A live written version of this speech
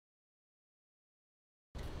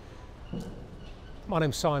My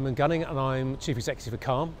name's Simon Gunning and I'm Chief Executive of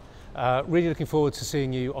Calm. Really looking forward to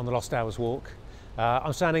seeing you on the Lost Hours Walk.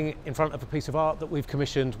 I'm standing in front of a piece of art that we've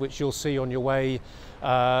commissioned, which you'll see on your way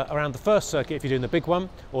around the first circuit if you're doing the big one,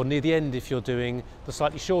 or near the end if you're doing the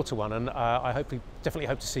slightly shorter one. And I definitely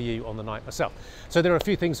hope to see you on the night myself. So there are a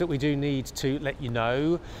few things that we do need to let you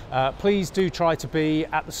know. Please do try to be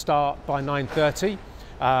at the start by 9:30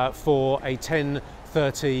 for a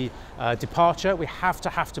 10:30 departure. We have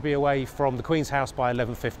to be away from the Queen's House by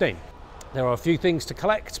 11:15. There are a few things to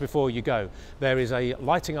collect before you go. There is a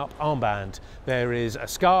lighting up armband, there is a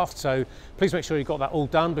scarf, so please make sure you've got that all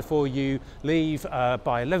done before you leave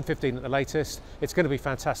by 11:15 at the latest. It's going to be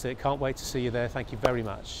fantastic. Can't wait to see you there. Thank you very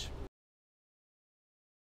much.